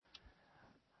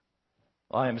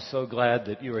Well, I am so glad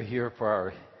that you are here for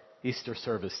our Easter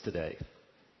service today.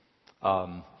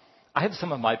 I have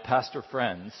some of my pastor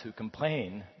friends who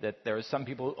complain that there are some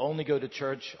people who only go to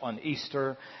church on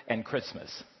Easter and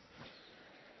Christmas.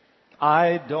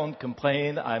 I don't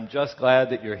complain. I'm just glad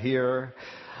that you're here.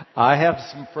 I have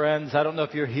some friends. I don't know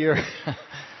if you're here.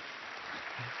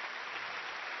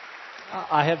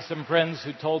 I have some friends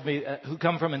who told me, who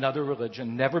come from another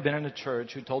religion, never been in a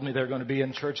church, who told me they're going to be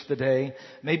in church today.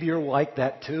 Maybe you're like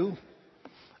that too.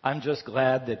 I'm just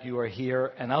glad that you are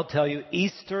here. And I'll tell you,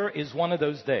 Easter is one of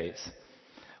those days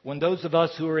when those of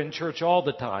us who are in church all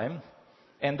the time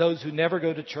and those who never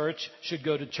go to church should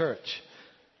go to church.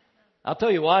 I'll tell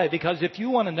you why. Because if you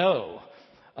want to know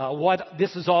what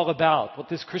this is all about, what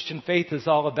this Christian faith is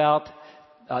all about,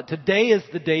 today is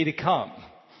the day to come.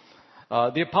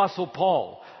 The Apostle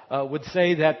Paul would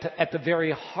say that at the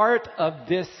very heart of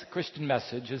this Christian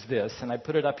message is this, and I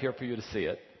put it up here for you to see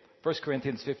it, 1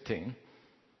 Corinthians 15,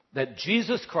 that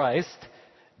Jesus Christ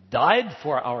died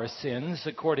for our sins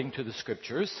according to the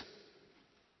Scriptures,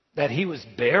 that He was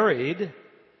buried,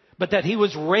 but that He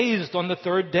was raised on the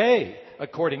third day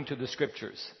according to the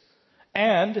Scriptures,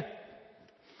 and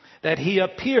that He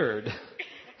appeared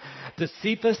to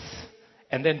Cephas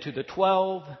and then to the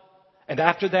 12. And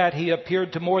after that, He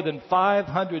appeared to more than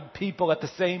 500 people at the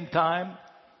same time.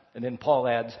 And then Paul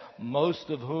adds, most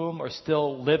of whom are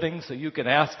still living, so you can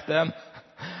ask them,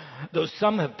 though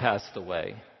some have passed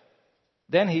away.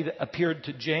 Then He appeared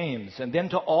to James, and then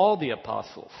to all the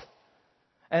apostles.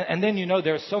 And then,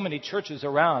 there are so many churches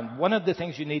around. One of the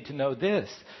things you need to know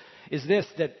is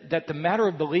that the matter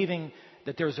of believing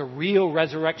that there's a real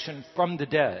resurrection from the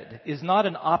dead is not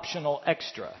an optional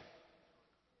extra.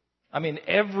 I mean,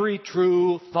 every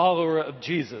true follower of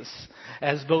Jesus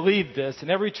has believed this,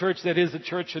 and every church that is a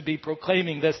church should be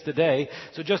proclaiming this today.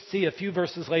 So just see a few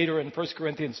verses later in 1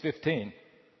 Corinthians 15.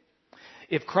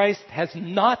 If Christ has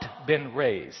not been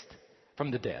raised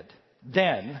from the dead,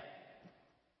 then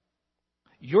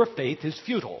your faith is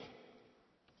futile.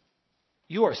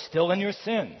 You are still in your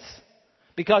sins.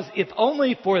 Because if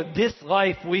only for this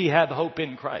life we have hope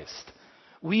in Christ,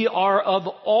 we are of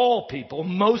all people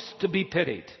most to be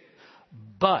pitied.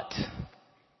 But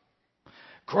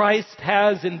Christ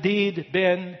has indeed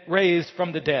been raised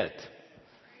from the dead.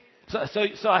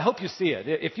 So I hope you see it.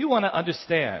 If you want to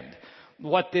understand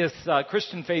what this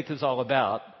Christian faith is all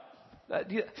about,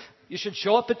 you should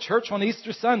show up at church on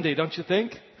Easter Sunday, don't you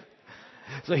think?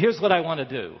 So here's what I want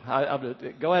to do. I'll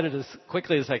go at it as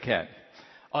quickly as I can.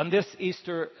 On this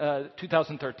Easter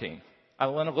 2013, I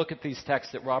want to look at these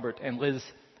texts that Robert and Liz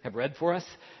have read for us.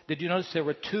 Did you notice there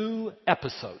were 2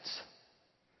 episodes?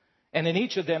 And in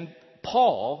each of them,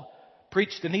 Paul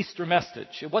preached an Easter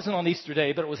message. It wasn't on Easter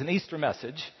Day, but it was an Easter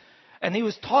message. And he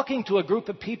was talking to a group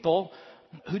of people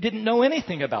who didn't know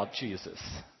anything about Jesus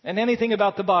and anything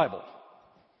about the Bible.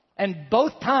 And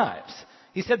both times,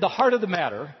 he said the heart of the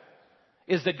matter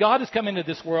is that God has come into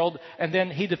this world and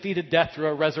then He defeated death through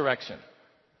a resurrection.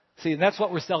 See, and that's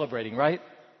what we're celebrating, right?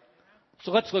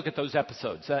 So let's look at those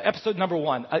episodes. Episode number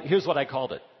 1, here's what I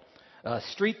called it.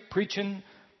 Street preaching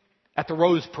at the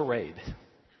Rose Parade.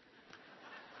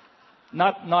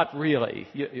 Not really.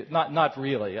 Not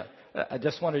really. I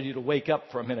just wanted you to wake up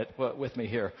for a minute with me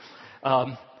here.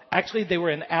 Actually, they were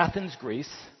in Athens, Greece,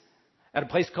 at a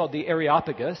place called the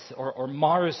Areopagus, or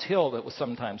Mars Hill, it was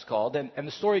sometimes called. And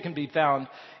the story can be found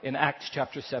in Acts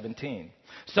chapter 17.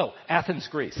 So, Athens,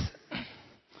 Greece.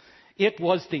 It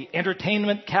was the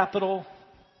entertainment capital,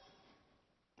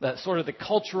 sort of the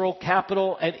cultural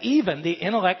capital, and even the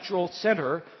intellectual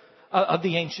center of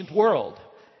the ancient world.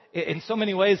 In so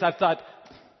many ways, I've thought,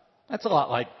 that's a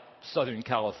lot like Southern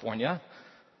California.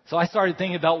 So I started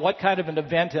thinking about what kind of an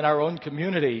event in our own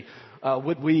community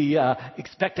would we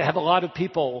expect to have a lot of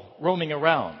people roaming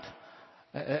around.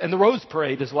 And the Rose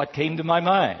Parade is what came to my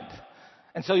mind.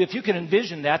 And so if you can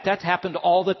envision that, that's happened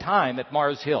all the time at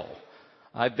Mars Hill.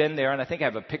 I've been there, and I think I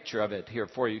have a picture of it here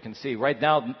for you. You can see. Right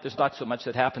now, there's not so much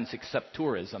that happens except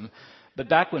tourism. But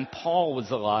back when Paul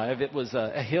was alive, it was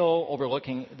a hill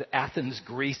overlooking Athens,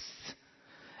 Greece.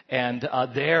 And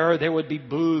there would be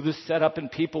booths set up and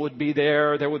people would be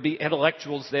there. There would be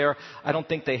intellectuals there. I don't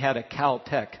think they had a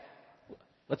Caltech.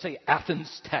 Let's say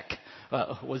Athens Tech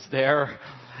was there.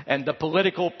 And the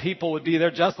political people would be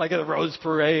there just like at the Rose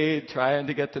Parade, trying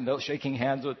to get to know, shaking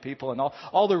hands with people. And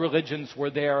all the religions were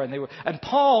there. And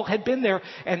Paul had been there.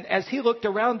 And as he looked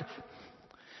around,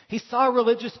 he saw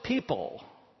religious people.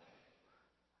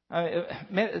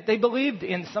 They believed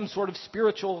in some sort of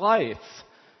spiritual life.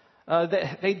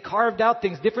 They'd carved out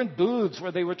things, different booths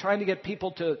where they were trying to get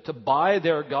people to buy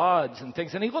their gods and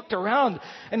things. And he looked around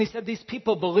and he said, these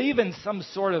people believe in some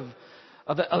sort of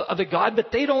a God,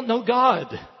 but they don't know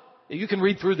God. You can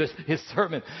read through his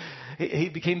sermon. He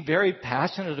became very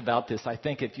passionate about this, I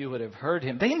think, if you would have heard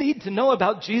him. They need to know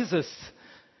about Jesus.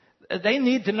 They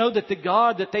need to know that the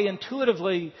God that they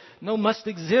intuitively know must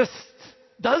exist,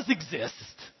 does exist.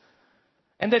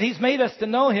 And that he's made us to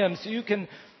know him. So you can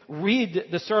read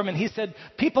the sermon. He said,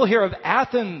 people hear of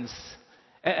Athens,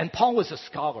 and Paul was a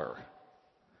scholar.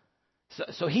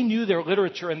 So he knew their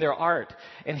literature and their art,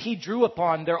 and he drew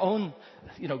upon their own,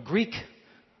 Greek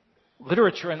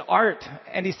literature and art.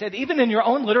 And he said, even in your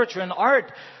own literature and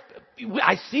art,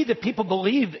 I see that people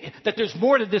believe that there's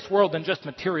more to this world than just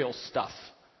material stuff.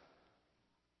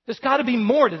 There's got to be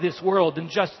more to this world than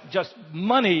just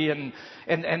money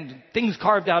and things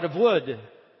carved out of wood.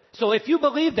 So if you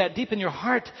believe that deep in your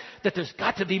heart, that there's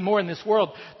got to be more in this world,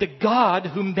 the God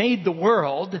who made the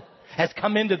world has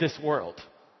come into this world.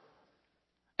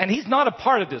 And he's not a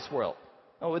part of this world.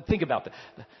 Oh, think about the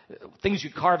things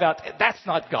you carve out. That's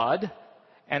not God.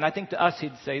 And I think to us,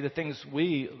 he'd say the things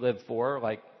we live for,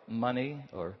 like money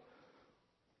or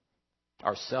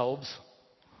ourselves.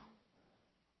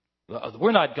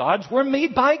 We're not gods. We're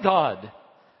made by God.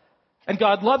 And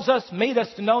God loves us, made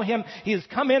us to know him. He has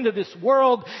come into this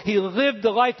world. He lived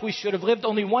the life we should have lived.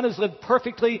 Only one has lived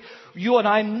perfectly. You and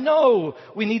I know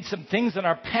we need some things in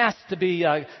our past to be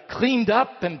cleaned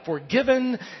up and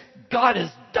forgiven. God has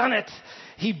done it.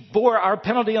 He bore our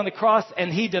penalty on the cross,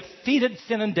 and he defeated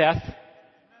sin and death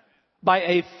by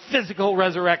a physical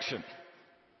resurrection.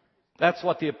 That's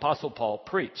what the Apostle Paul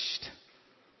preached.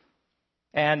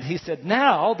 And he said,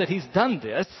 now that he's done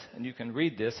this, and you can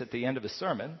read this at the end of his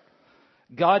sermon,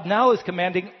 God now is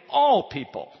commanding all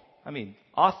people,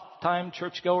 off-time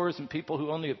churchgoers and people who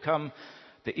only have come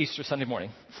the Easter Sunday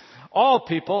morning, all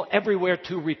people everywhere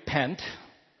to repent.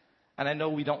 And I know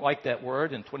we don't like that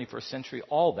word in 21st century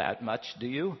all that much, do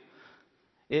you?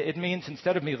 It means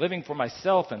instead of me living for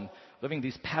myself and living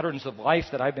these patterns of life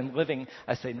that I've been living,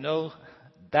 I say, no,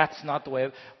 that's not the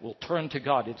way. We'll turn to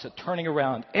God. It's a turning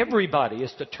around. Everybody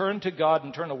is to turn to God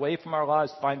and turn away from our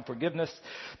lives, find forgiveness,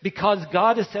 because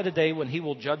God has set a day when he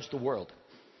will judge the world.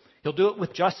 He'll do it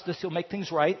with justice. He'll make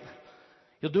things right.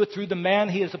 He'll do it through the man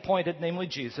he has appointed, namely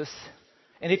Jesus.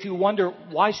 And if you wonder,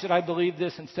 why should I believe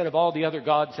this instead of all the other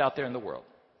gods out there in the world?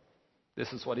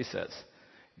 This is what he says.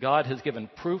 God has given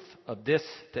proof of this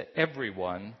to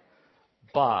everyone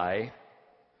by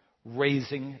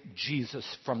raising Jesus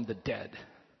from the dead.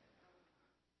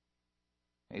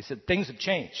 And he said, things have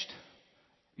changed.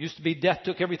 It used to be death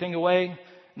took everything away.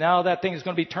 Now that thing is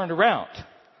going to be turned around.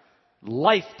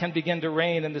 Life can begin to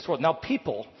reign in this world. Now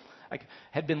people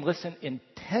had been listening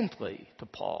intently to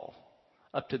Paul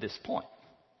up to this point.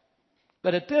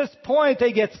 But at this point,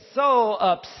 they get so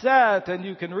upset, and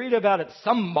you can read about it.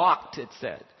 Some mocked, it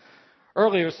said.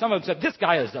 Earlier, some of them said, this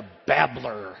guy is a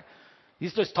babbler.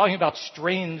 He's just talking about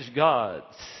strange gods.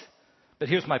 But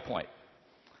here's my point.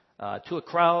 To a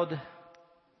crowd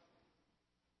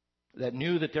that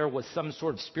knew that there was some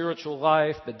sort of spiritual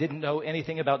life but didn't know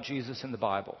anything about Jesus in the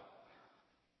Bible,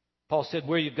 Paul said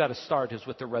where you've got to start is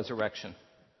with the resurrection.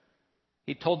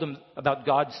 He told them about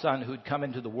God's Son who'd come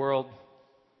into the world,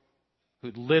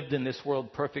 who'd lived in this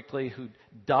world perfectly, who'd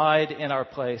died in our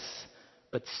place,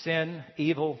 but sin,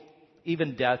 evil,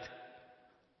 even death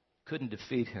couldn't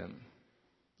defeat him.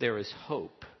 There is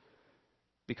hope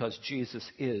because Jesus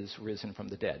is risen from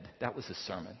the dead. That was his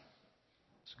sermon.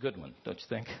 It's a good one, don't you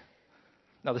think?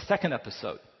 Now, the second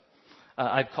episode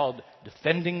I've called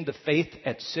Defending the Faith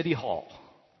at City Hall.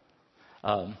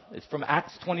 It's from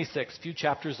Acts 26, a few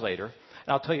chapters later. And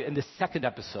I'll tell you, in the second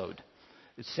episode,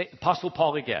 it's Apostle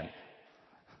Paul again,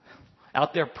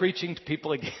 out there preaching to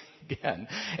people again.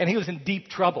 And he was in deep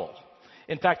trouble.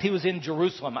 In fact, he was in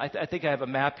Jerusalem. I think I have a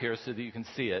map here so that you can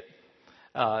see it.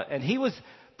 And he was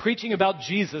preaching about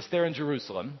Jesus there in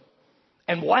Jerusalem.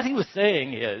 And what he was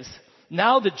saying is,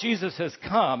 now that Jesus has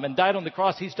come and died on the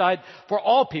cross, he's died for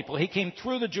all people. He came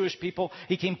through the Jewish people.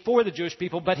 He came for the Jewish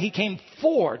people, but he came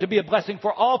to be a blessing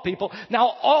for all people. Now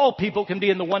all people can be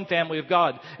in the one family of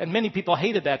God. And many people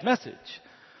hated that message.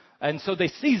 And so they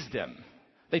seized him.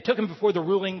 They took him before the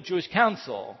ruling Jewish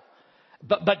council.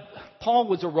 But Paul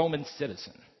was a Roman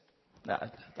citizen.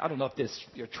 Now, I don't know if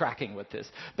you're tracking with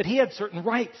this, but he had certain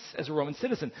rights as a Roman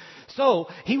citizen. So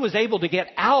he was able to get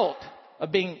out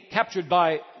of being captured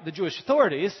by the Jewish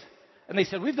authorities. And they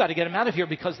said, we've got to get him out of here,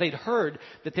 because they'd heard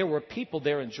that there were people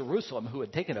there in Jerusalem who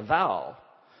had taken a vow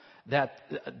that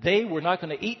they were not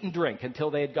going to eat and drink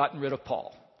until they had gotten rid of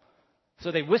Paul.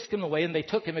 So they whisked him away, and they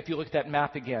took him, if you look at that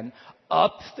map again,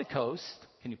 up the coast.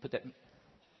 Can you put that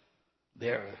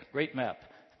there? Great map.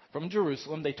 From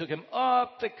Jerusalem, they took him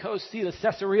up the coast. See the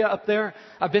Caesarea up there?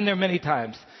 I've been there many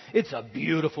times. It's a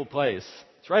beautiful place.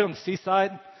 It's right on the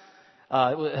seaside.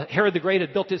 Herod the Great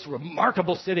had built this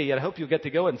remarkable city, and I hope you'll get to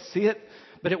go and see it.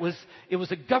 But it was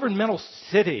a governmental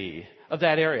city of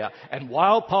that area. And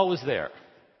while Paul was there,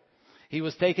 he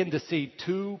was taken to see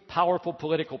two powerful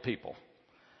political people.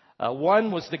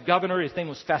 One was the governor. His name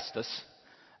was Festus,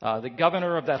 the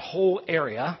governor of that whole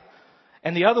area.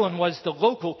 And the other one was the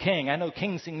local king. I know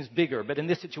king seems bigger, but in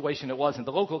this situation it wasn't.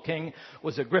 The local king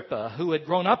was Agrippa, who had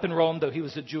grown up in Rome, though he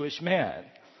was a Jewish man.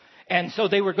 And so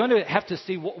they were going to have to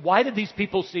see, why did these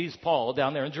people seize Paul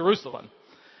down there in Jerusalem?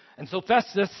 And so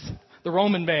Festus, the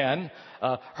Roman man,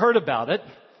 heard about it,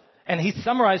 and he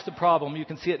summarized the problem. You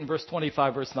can see it in verse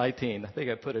 25, verse 19. I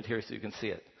think I put it here so you can see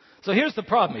it. So here's the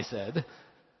problem, he said.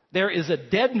 There is a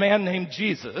dead man named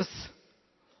Jesus,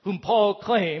 whom Paul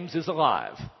claims is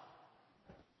alive.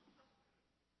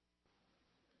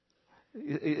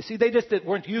 See, they just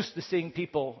weren't used to seeing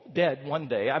people dead one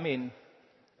day. I mean,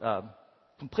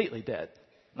 completely dead.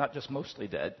 Not just mostly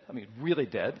dead. I mean, really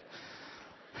dead.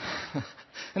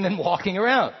 And then walking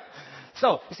around.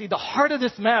 So, you see, the heart of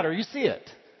this matter, you see it,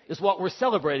 is what we're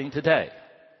celebrating today.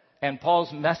 And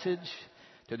Paul's message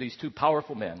to these two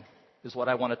powerful men is what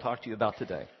I want to talk to you about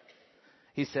today.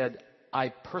 He said, I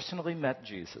personally met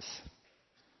Jesus.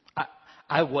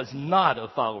 I was not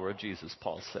a follower of Jesus,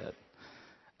 Paul said.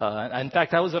 In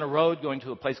fact, I was on a road going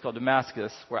to a place called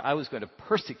Damascus where I was going to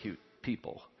persecute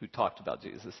people who talked about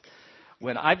Jesus.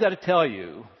 When I've got to tell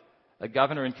you, a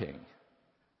governor and king,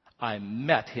 I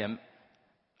met him.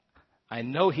 I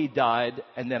know he died,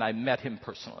 and then I met him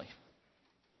personally.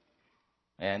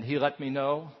 And he let me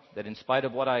know that in spite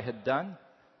of what I had done,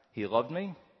 he loved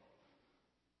me,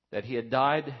 that he had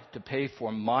died to pay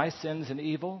for my sins and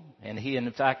evil, and he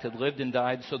in fact had lived and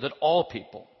died so that all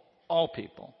people,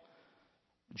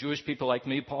 Jewish people like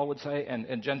me, Paul would say,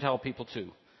 and Gentile people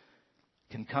too,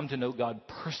 can come to know God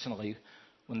personally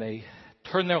when they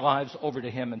turn their lives over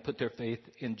to him and put their faith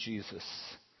in Jesus.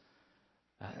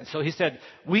 So he said,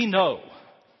 we know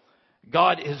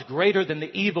God is greater than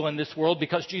the evil in this world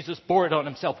because Jesus bore it on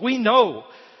himself. We know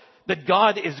that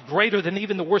God is greater than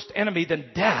even the worst enemy,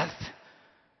 than death,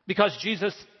 because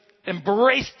Jesus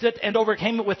embraced it and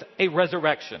overcame it with a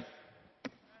resurrection.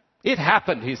 It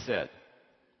happened, he said.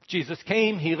 Jesus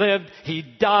came, he lived, he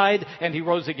died, and he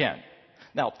rose again.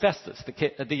 Now, Festus,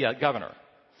 the governor,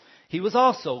 he was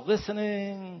also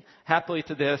listening happily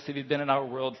to this. If he'd been in our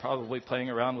world, probably playing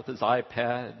around with his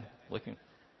iPad, looking,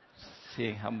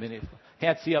 seeing how many.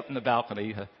 Can't see up in the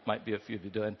balcony. Might be a few of you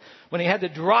doing. When he had to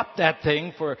drop that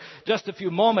thing for just a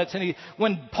few moments, and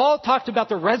when Paul talked about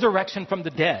the resurrection from the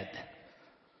dead,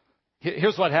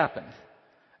 here's what happened.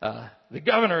 The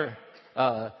governor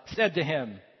said to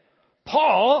him,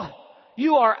 Paul,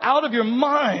 you are out of your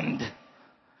mind.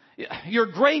 Your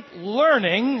great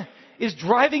learning is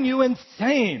driving you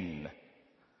insane.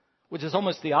 Which is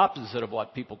almost the opposite of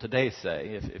what people today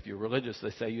say. If you're religious,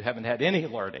 they say you haven't had any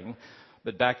learning.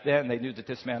 But back then, they knew that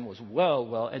this man was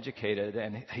well educated,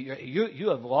 and you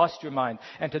have lost your mind.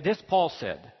 And to this, Paul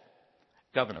said,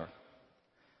 Governor,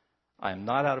 I am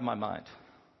not out of my mind.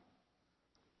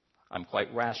 I'm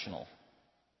quite rational.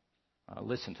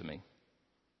 Listen to me.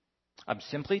 I'm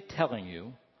simply telling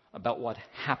you about what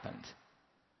happened.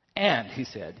 And, he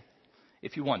said,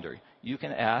 if you wonder, you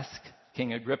can ask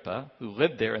King Agrippa, who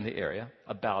lived there in the area,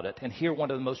 about it, and hear one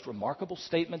of the most remarkable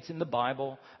statements in the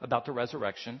Bible about the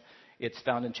resurrection. It's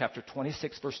found in chapter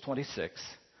 26, verse 26.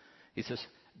 He says,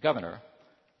 Governor,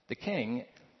 the king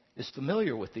is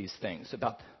familiar with these things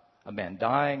about a man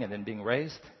dying and then being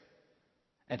raised,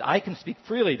 and I can speak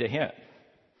freely to him.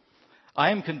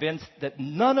 I am convinced that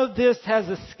none of this has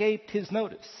escaped his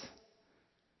notice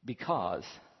because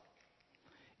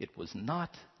it was not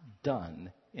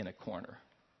done in a corner.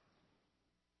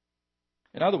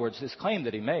 In other words, this claim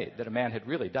that he made, that a man had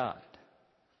really died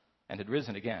and had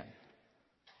risen again,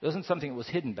 wasn't something that was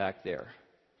hidden back there.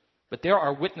 But there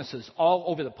are witnesses all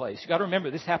over the place. You've got to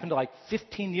remember, this happened like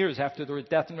 15 years after the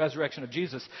death and resurrection of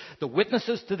Jesus. The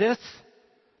witnesses to this,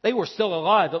 they were still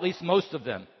alive, at least most of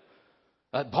them.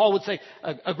 Paul would say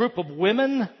a group of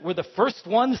women were the first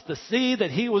ones to see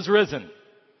that he was risen.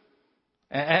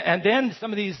 And then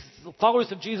some of these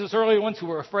followers of Jesus, earlier ones who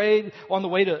were afraid on the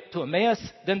way to Emmaus,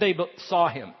 then they saw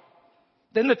him.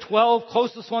 Then the 12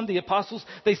 closest ones, the apostles,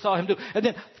 they saw him too. And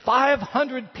then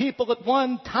 500 people at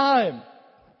one time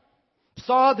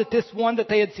saw that this one that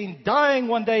they had seen dying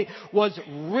one day was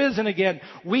risen again.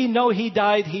 We know he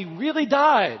died. He really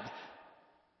died.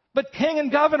 But king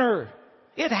and governor,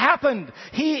 it happened.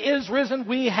 He is risen.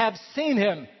 We have seen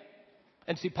him.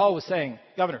 And see, Paul was saying,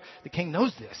 Governor, the king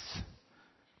knows this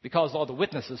because all the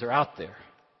witnesses are out there.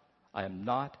 I am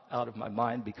not out of my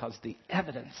mind because the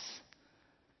evidence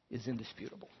is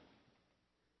indisputable.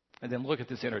 And then look at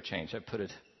this interchange. I put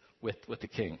it with the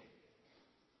king.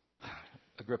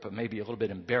 Agrippa may be a little bit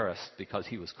embarrassed because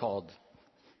he was called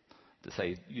to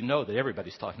say, you know that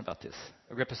everybody's talking about this.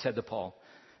 Agrippa said to Paul,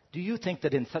 do you think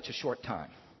that in such a short time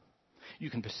you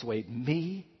can persuade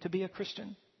me to be a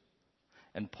Christian?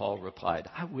 And Paul replied,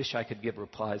 I wish I could give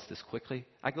replies this quickly.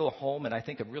 I go home and I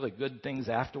think of really good things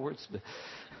afterwards. But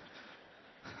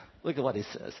look at what he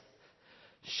says.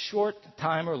 Short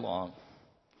time or long,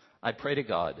 I pray to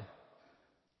God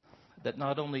that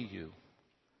not only you,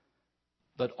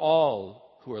 but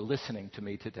all who are listening to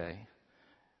me today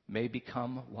may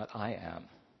become what I am,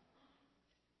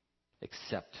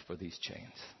 except for these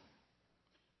chains.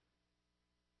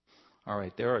 All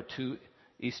right, there are 2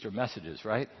 Easter messages,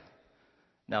 right?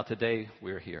 Now today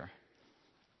we're here.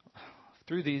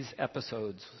 Through these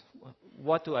episodes,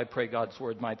 what do I pray God's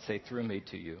word might say through me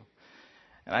to you?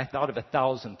 And I thought of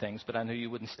 1,000 things, but I knew you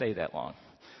wouldn't stay that long.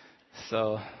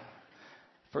 So,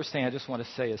 first thing I just want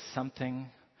to say is something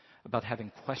about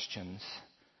having questions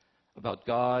about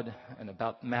God and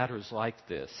about matters like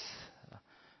this.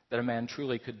 That a man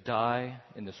truly could die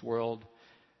in this world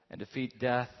and defeat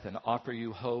death and offer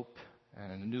you hope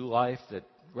and a new life, that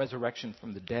resurrection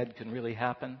from the dead can really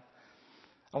happen.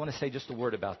 I want to say just a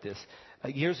word about this.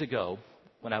 Years ago,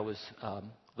 when I was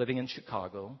living in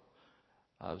Chicago,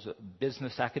 I was a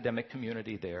business academic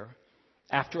community there.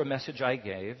 After a message I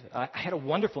gave, I had a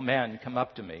wonderful man come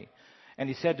up to me, and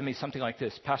he said to me something like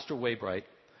this, Pastor Waybright,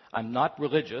 I'm not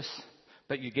religious,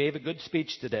 but you gave a good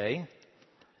speech today.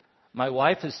 My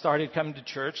wife has started coming to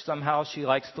church. Somehow she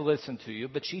likes to listen to you,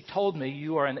 but she told me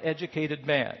you are an educated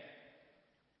man.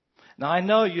 Now, I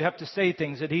know you have to say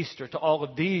things at Easter to all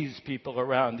of these people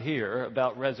around here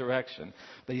about resurrection,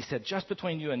 but he said, just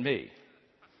between you and me,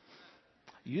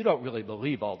 you don't really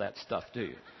believe all that stuff, do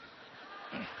you?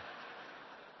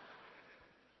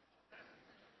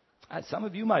 Some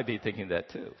of you might be thinking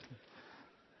that too.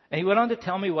 And he went on to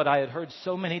tell me what I had heard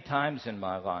so many times in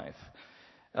my life,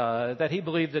 that he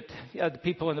believed that the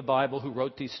people in the Bible who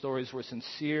wrote these stories were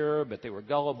sincere, but they were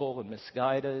gullible and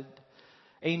misguided.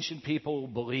 Ancient people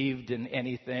believed in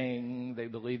anything. They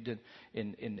believed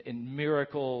in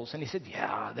miracles. And he said,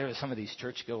 yeah, there are some of these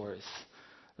churchgoers.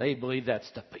 They believe that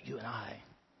stuff, but you and I,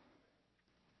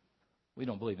 we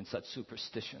don't believe in such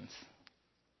superstitions.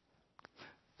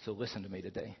 So listen to me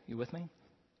today. You with me?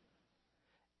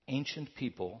 Ancient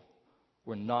people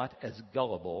were not as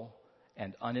gullible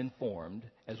and uninformed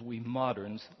as we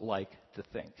moderns like to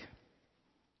think.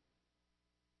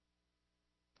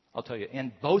 I'll tell you,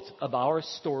 in both of our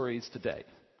stories today,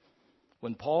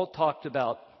 when Paul talked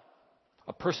about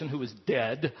a person who was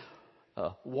dead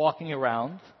walking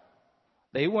around,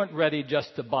 they weren't ready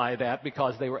just to buy that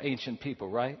because they were ancient people,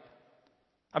 right?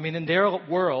 I mean, in their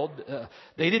world,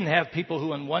 they didn't have people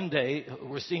who in one day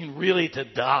were seen really to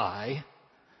die,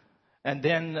 and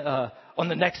then on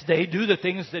the next day do the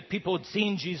things that people had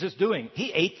seen Jesus doing.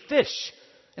 He ate fish,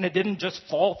 and it didn't just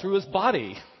fall through his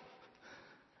body.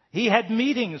 He had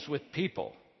meetings with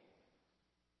people.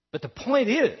 But the point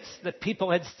is that people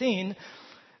had seen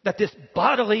that this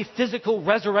bodily, physical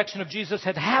resurrection of Jesus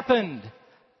had happened.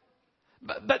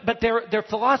 But their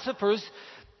philosophers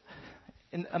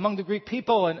among the Greek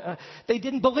people, and they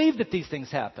didn't believe that these things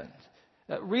happened.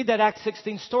 Read that Acts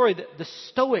 16 story. The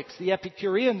Stoics, the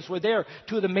Epicureans were there,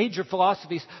 2 of the major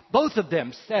philosophies. Both of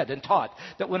them said and taught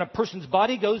that when a person's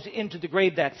body goes into the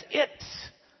grave, that's it.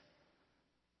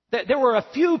 There were a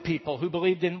few people who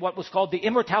believed in what was called the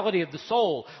immortality of the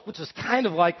soul, which is kind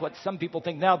of like what some people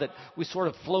think now, that we sort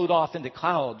of float off into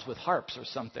clouds with harps or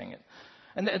something.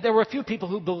 And there were a few people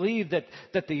who believed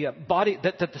that the body,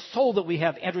 that the soul that we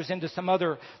have enters into some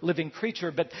other living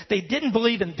creature, but they didn't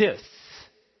believe in this.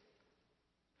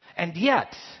 And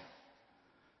yet,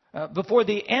 before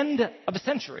the end of a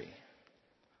century,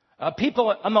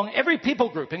 people among every people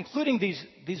group, including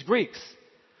these Greeks,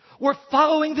 were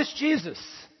following this Jesus.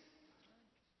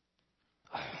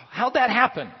 How'd that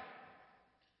happen?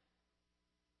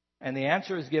 And the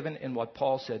answer is given in what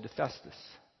Paul said to Festus.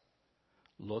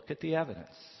 Look at the evidence.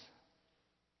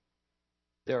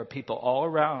 There are people all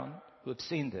around who have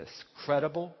seen this.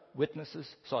 Credible witnesses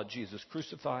saw Jesus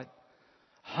crucified.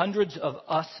 Hundreds of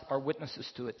us are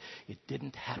witnesses to it. It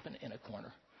didn't happen in a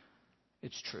corner.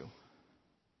 It's true.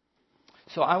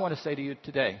 So I want to say to you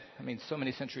today, so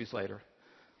many centuries later,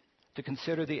 to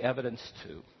consider the evidence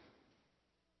too.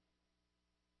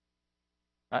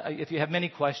 If you have many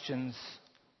questions,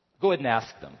 go ahead and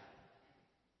ask them.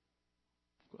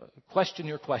 Question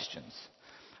your questions.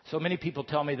 So many people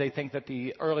tell me they think that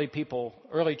the early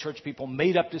church people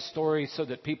made up this story so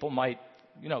that people might,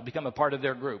 become a part of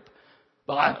their group.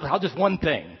 Well, I'll just one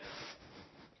thing.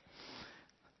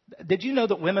 Did you know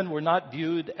that women were not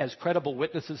viewed as credible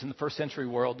witnesses in the first century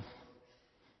world?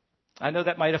 I know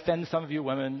that might offend some of you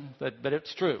women, but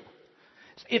it's true.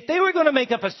 If they were going to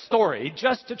make up a story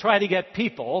just to try to get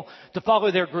people to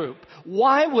follow their group,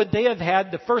 why would they have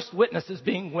had the first witnesses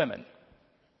being women?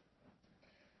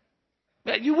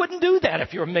 You wouldn't do that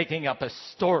if you were making up a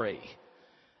story.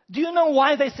 Do you know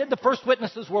why they said the first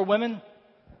witnesses were women?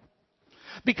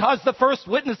 Because the first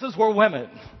witnesses were women.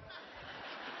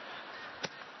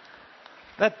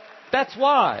 That's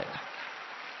why.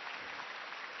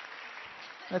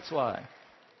 That's why.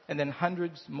 And then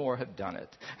hundreds more have done it.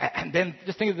 And then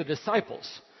just think of the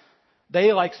disciples.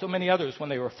 They, like so many others, when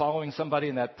they were following somebody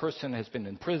and that person has been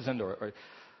imprisoned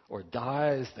or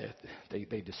dies,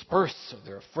 they disperse, or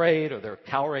they're afraid, or they're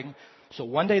cowering. So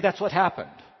one day that's what happened.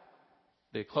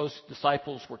 The close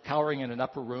disciples were cowering in an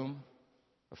upper room,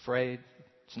 afraid.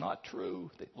 It's not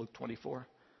true, Luke 24.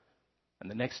 And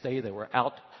the next day they were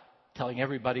out telling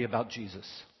everybody about Jesus.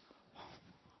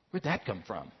 Where'd that come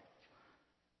from?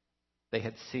 They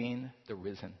had seen the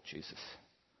risen Jesus.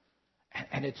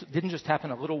 And it didn't just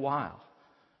happen a little while.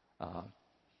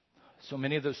 So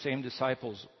many of those same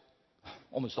disciples,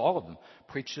 almost all of them,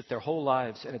 preached it their whole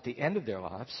lives. And at the end of their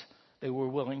lives, they were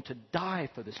willing to die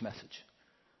for this message.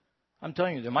 I'm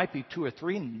telling you, there might be 2 or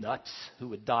 3 nuts who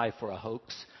would die for a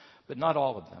hoax, but not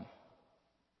all of them.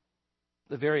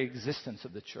 The very existence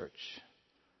of the church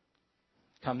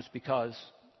comes because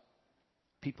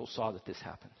people saw that this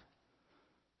happened.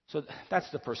 So that's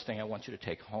the first thing I want you to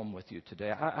take home with you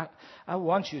today. I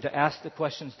want you to ask the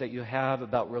questions that you have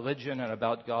about religion and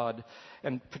about God,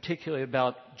 and particularly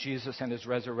about Jesus and His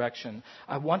resurrection.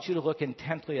 I want you to look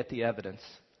intently at the evidence.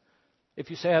 If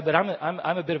you say, but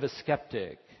I'm a bit of a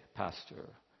skeptic, Pastor,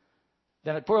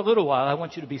 then for a little while I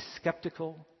want you to be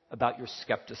skeptical about your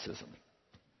skepticism.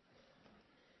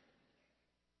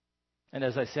 And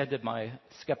as I said to my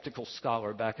skeptical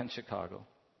scholar back in Chicago,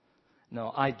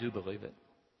 no, I do believe it.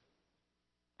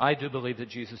 I do believe that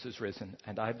Jesus is risen,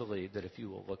 and I believe that if you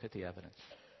will look at the evidence,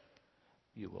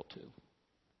 you will too.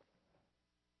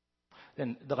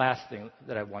 Then the last thing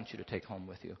that I want you to take home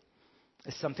with you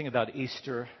is something about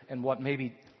Easter and what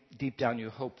maybe deep down you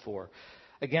hope for.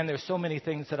 Again, there's so many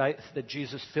things that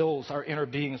Jesus fills our inner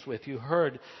beings with. You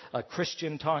heard a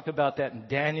Christian talk about that, and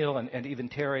Daniel and even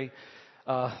Terry.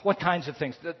 What kinds of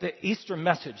things? The Easter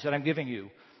message that I'm giving you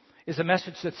is a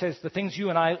message that says the things you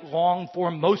and I long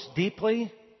for most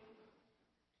deeply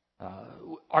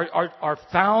are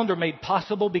found or made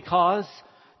possible because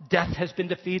death has been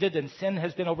defeated and sin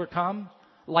has been overcome.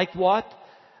 Like what?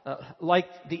 Like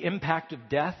the impact of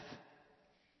death.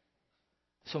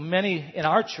 So many in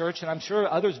our church, and I'm sure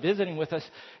others visiting with us,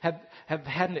 have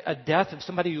had a death of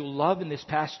somebody you love in this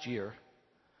past year.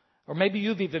 Or maybe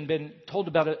you've even been told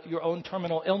about your own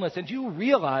terminal illness, and you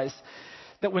realize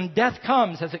that when death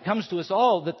comes, as it comes to us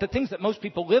all, that the things that most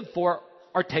people live for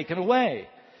are taken away.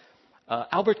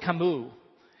 Albert Camus,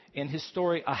 in his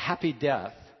story A Happy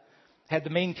Death, had the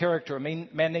main character, a man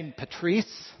named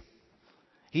Patrice.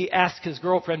 He asked his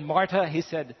girlfriend Martha, he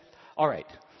said, all right,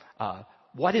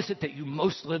 what is it that you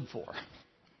most live for?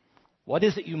 What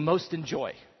is it you most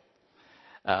enjoy?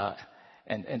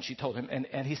 And she told him,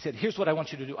 and he said, here's what I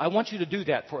want you to do. I want you to do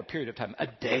that for a period of time, a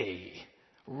day.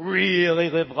 Really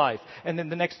live life. And then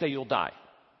the next day you'll die.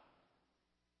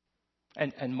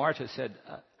 And Martha said,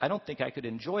 I don't think I could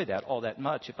enjoy that all that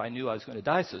much if I knew I was going to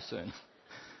die so soon.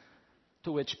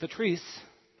 To which Patrice,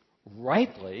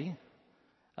 rightly,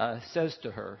 says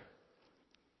to her,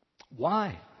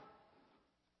 why?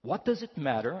 What does it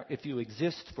matter if you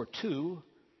exist for 2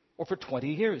 or for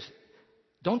 20 years?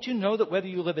 Don't you know that whether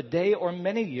you live a day or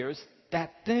many years,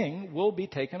 that thing will be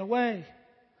taken away?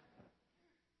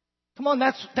 Come on,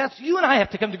 that's you and I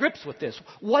have to come to grips with this.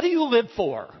 What do you live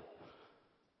for?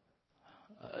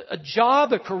 A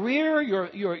job, a career,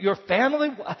 your family?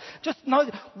 Just know,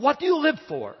 what do you live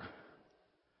for?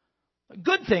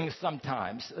 Good things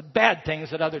sometimes, bad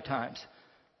things at other times.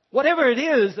 Whatever it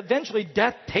is, eventually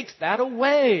death takes that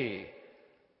away.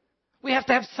 We have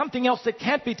to have something else that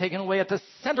can't be taken away at the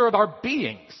center of our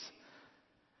beings.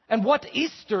 And what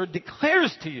Easter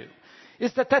declares to you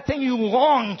is that thing you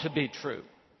long to be true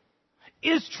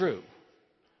is true.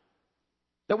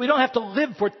 That we don't have to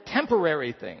live for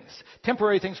temporary things.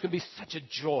 Temporary things can be such a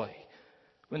joy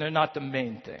when they're not the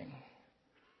main thing,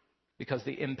 because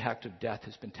the impact of death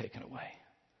has been taken away.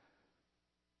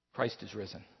 Christ is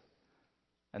risen.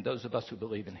 And those of us who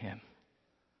believe in him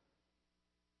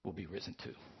will be risen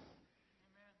too.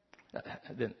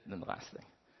 Then the last thing.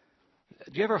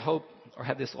 Do you ever hope or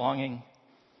have this longing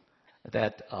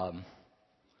that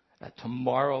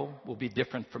tomorrow will be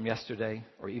different from yesterday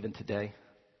or even today?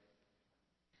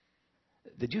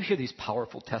 Did you hear these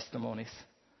powerful testimonies?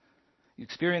 You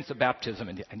experience a baptism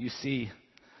and you see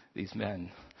these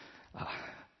men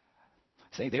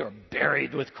saying they were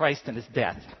buried with Christ in his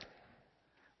death,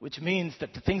 which means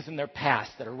that the things in their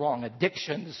past that are wrong,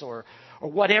 addictions or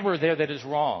whatever there that is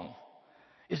wrong,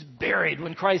 is buried.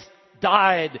 When Christ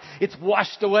died, it's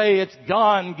washed away, it's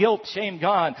gone, guilt, shame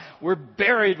gone. We're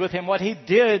buried with him. What he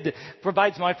did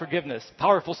provides my forgiveness.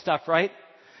 Powerful stuff, right?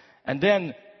 And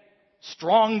then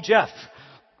strong Jeff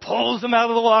pulls them out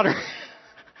of the water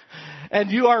and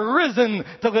you are risen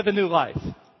to live a new life.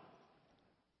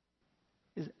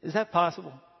 Is that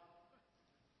possible?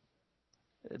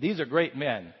 These are great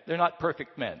men. They're not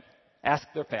perfect men. Ask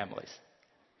their families.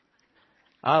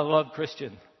 I love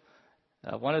Christian.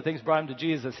 One of the things brought him to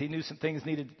Jesus, he knew some things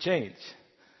needed to change.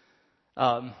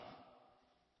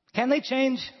 Can they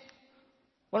change?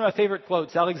 One of my favorite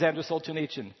quotes, Alexander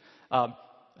Solzhenitsyn.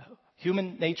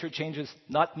 Human nature changes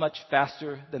not much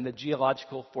faster than the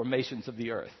geological formations of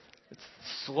the earth. It's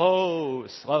slow.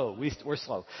 We're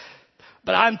slow.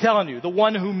 But I'm telling you, the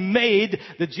one who made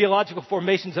the geological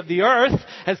formations of the earth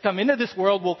has come into this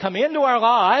world, will come into our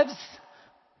lives,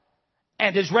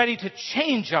 and is ready to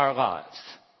change our lives.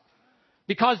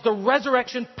 Because the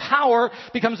resurrection power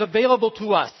becomes available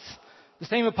to us. The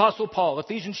same Apostle Paul,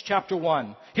 Ephesians chapter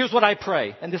 1. Here's what I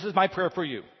pray, and this is my prayer for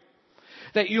you.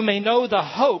 That you may know the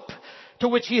hope to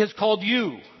which he has called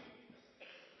you.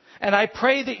 And I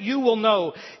pray that you will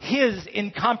know his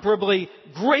incomparably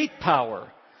great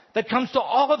power that comes to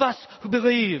all of us who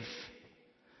believe.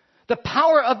 The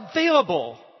power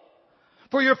available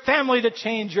for your family to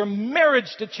change, your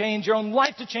marriage to change, your own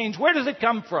life to change. Where does it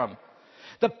come from?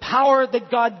 The power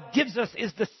that God gives us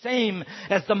is the same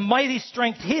as the mighty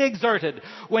strength he exerted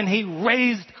when he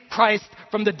raised Christ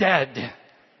from the dead.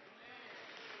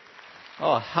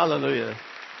 Oh, hallelujah.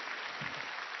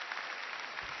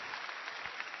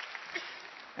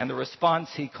 And the response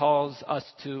he calls us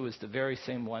to is the very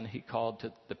same one he called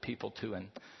to the people to in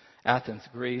Athens,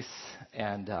 Greece,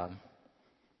 and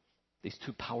these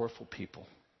two powerful people.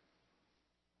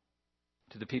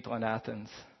 To the people in Athens,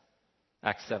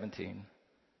 Acts 17,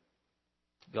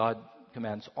 God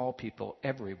commands all people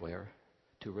everywhere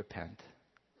to repent.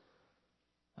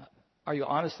 Are you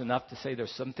honest enough to say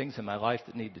there's some things in my life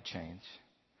that need to change?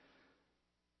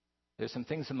 There's some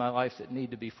things in my life that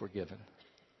need to be forgiven.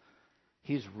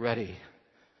 He's ready.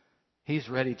 He's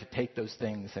ready to take those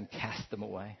things and cast them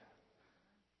away.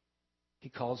 He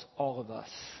calls all of us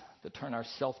to turn our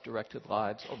self-directed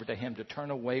lives over to him, to turn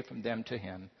away from them to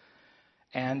him.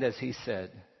 And as he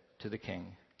said to the king,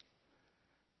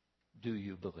 do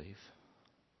you believe?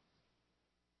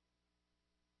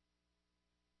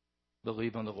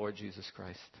 Believe on the Lord Jesus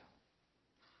Christ.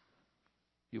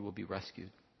 You will be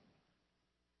rescued.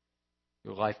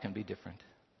 Your life can be different.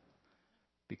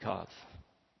 Because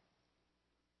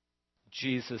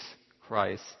Jesus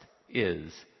Christ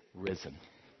is risen.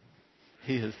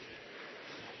 He is.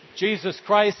 Jesus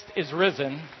Christ is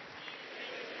risen.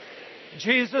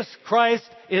 Jesus Christ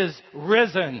is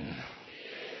risen.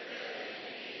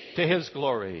 To his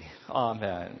glory.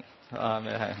 Amen.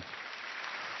 Amen.